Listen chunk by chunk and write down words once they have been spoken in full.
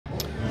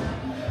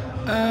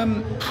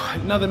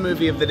Another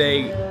movie of the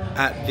day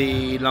at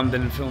the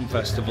London Film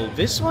Festival.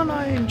 This one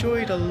I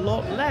enjoyed a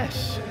lot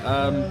less,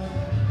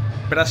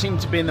 but I seem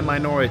to be in the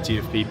minority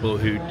of people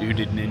who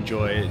didn't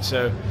enjoy it.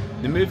 So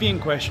the movie in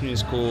question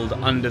is called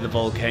Under the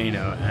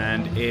Volcano,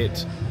 and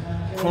it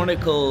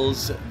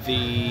chronicles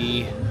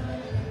the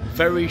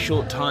very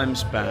short time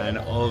span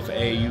of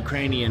a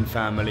Ukrainian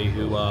family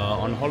who are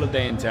on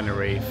holiday in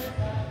Tenerife,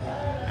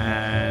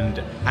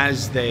 and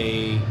as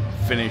they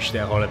finish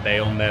their holiday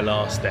on their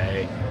last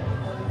day,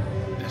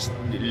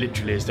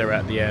 literally as they're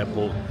at the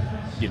airport,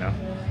 you know,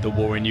 the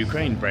war in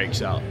Ukraine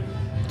breaks out.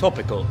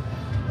 Topical.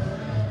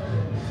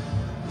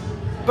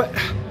 But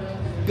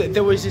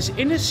there was this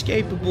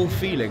inescapable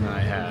feeling I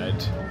had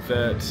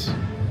that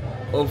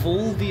of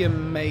all the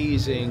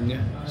amazing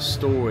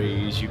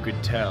stories you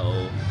could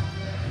tell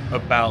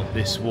about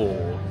this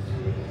war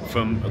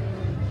from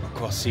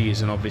across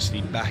seas and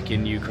obviously back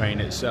in Ukraine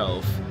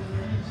itself,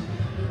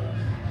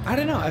 I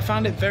don't know, I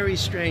found it very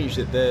strange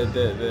that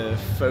the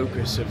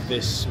focus of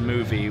this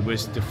movie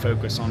was to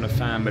focus on a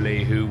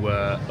family who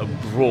were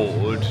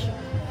abroad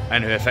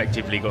and who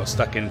effectively got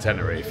stuck in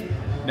Tenerife.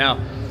 Now,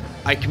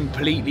 I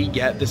completely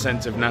get the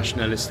sense of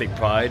nationalistic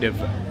pride of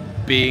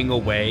being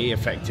away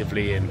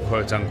effectively in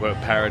quote-unquote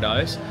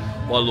paradise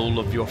while all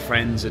of your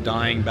friends are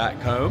dying back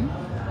home.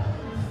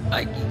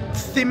 Like,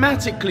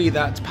 thematically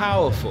that's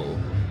powerful.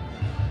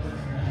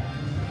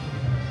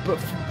 But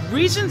for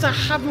reasons I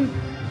haven't...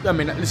 I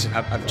mean, listen,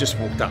 I've just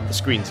walked out, the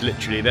screen's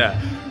literally there.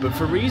 But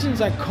for reasons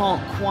I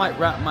can't quite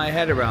wrap my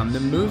head around, the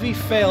movie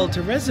failed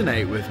to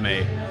resonate with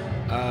me.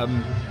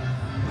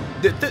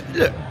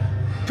 Look,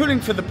 pulling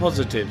for the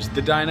positives,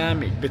 the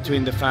dynamic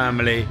between the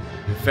family,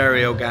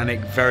 very organic,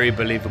 very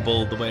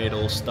believable, the way it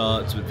all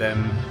starts with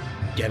them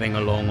getting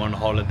along on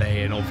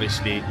holiday, and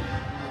obviously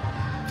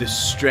the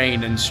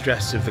strain and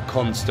stress of the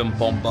constant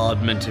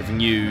bombardment of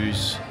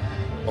news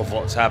of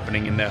what's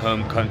happening in their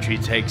home country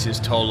takes its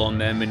toll on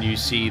them, and you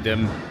see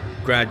them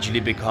gradually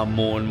become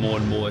more and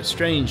more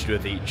estranged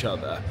with each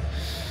other.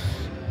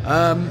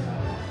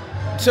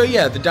 So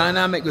yeah, the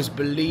dynamic was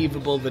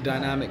believable, the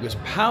dynamic was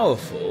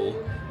powerful,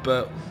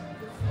 but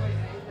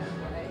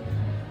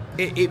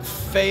it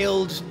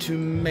failed to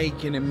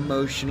make an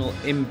emotional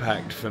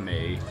impact for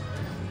me,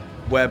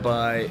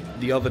 whereby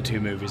the other two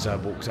movies I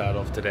walked out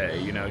of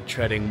today, you know,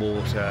 Treading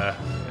Water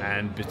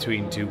and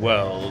Between Two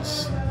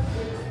Worlds,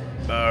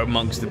 are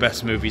amongst the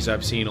best movies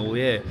I've seen all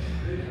year.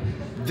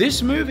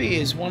 This movie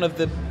is one of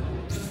the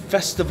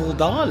festival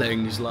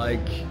darlings.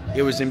 Like,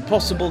 it was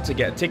impossible to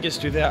get tickets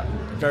to that.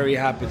 Very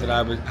happy that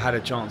I had a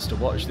chance to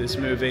watch this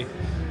movie.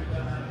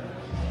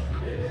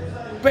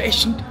 But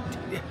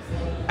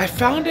I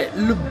found it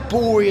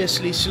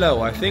laboriously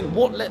slow. I think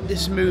what let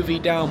this movie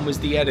down was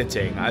the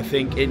editing. I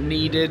think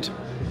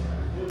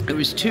it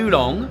was too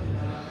long.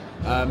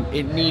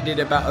 It needed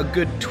about a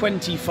good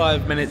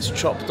 25 minutes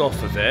chopped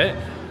off of it.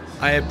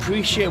 I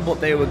appreciate what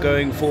they were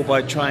going for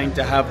by trying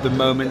to have the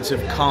moments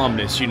of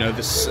calmness, you know,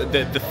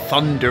 the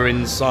thunder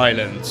in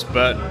silence,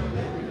 but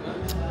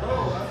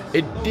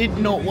it did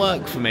not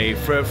work for me.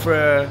 For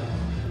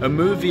a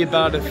movie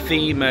about a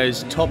theme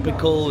as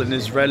topical and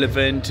as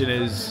relevant and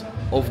as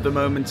of the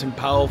moment and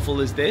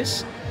powerful as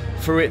this,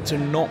 for it to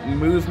not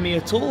move me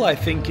at all, I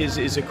think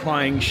is a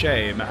crying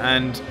shame.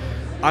 And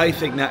I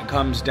think that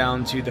comes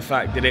down to the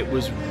fact that it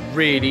was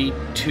really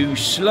too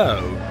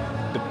slow.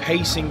 The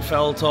pacing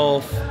felt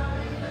off.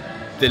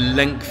 The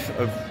length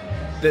of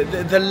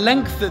the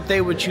length that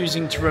they were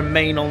choosing to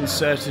remain on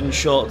certain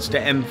shots to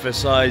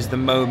emphasize the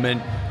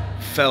moment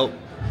felt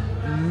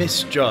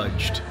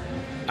misjudged.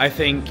 I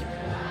think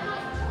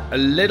a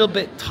little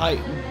bit of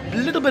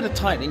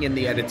tightening in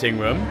the editing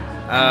room,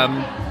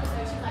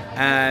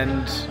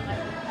 and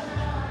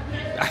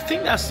I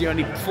think that's the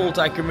only fault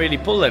I can really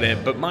pull at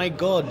it. But my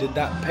God, did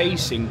that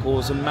pacing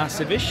cause a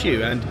massive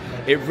issue, and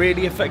it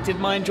really affected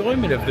my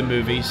enjoyment of the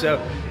movie.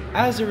 So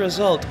as a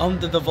result,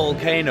 Under the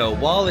Volcano,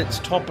 while it's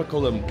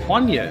topical and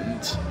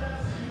poignant,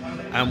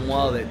 and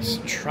while it's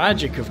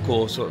tragic, of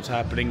course, what's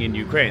happening in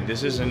Ukraine,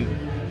 this isn't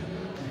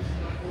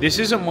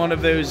one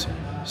of those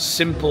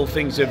simple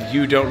things of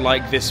you don't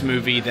like this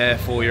movie,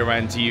 therefore you're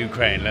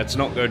anti-Ukraine. Let's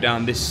not go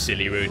down this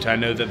silly route. I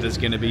know that there's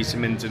going to be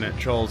some internet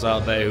trolls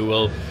out there who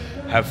will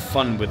have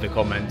fun with the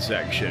comment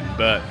section,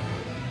 but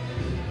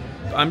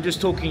I'm just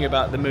talking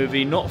about the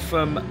movie not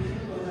from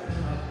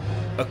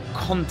a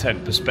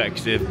content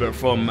perspective, but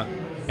from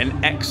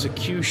an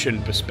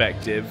execution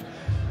perspective.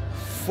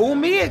 For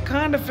me, it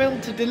kind of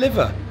failed to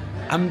deliver.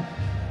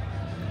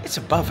 It's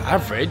above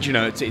average, you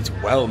know, it's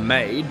well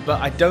made,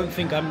 but I don't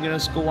think I'm going to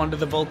score Under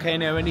the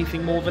Volcano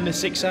anything more than a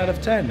 6 out of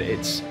 10.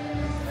 It's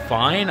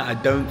fine. I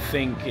don't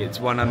think it's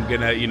one I'm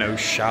going to, you know,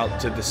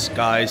 shout to the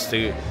stars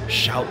to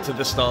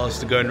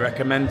go and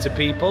recommend to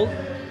people.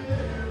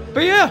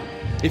 But yeah,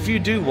 if you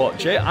do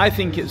watch it, I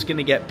think it's going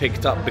to get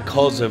picked up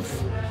because of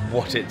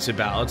what it's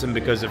about and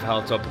because of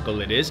how topical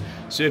it is.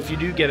 So if you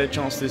do get a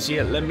chance to see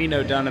it, let me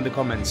know down in the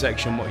comment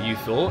section what you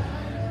thought.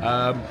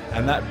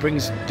 And that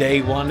brings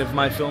day one of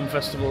my film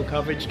festival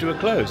coverage to a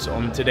close.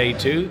 On to day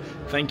two.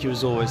 Thank you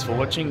as always for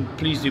watching.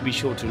 Please do be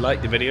sure to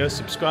like the video,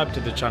 subscribe to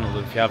the channel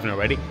if you haven't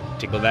already,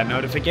 tickle that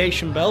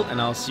notification bell,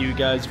 and I'll see you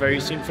guys very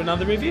soon for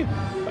another review.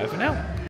 Bye for now.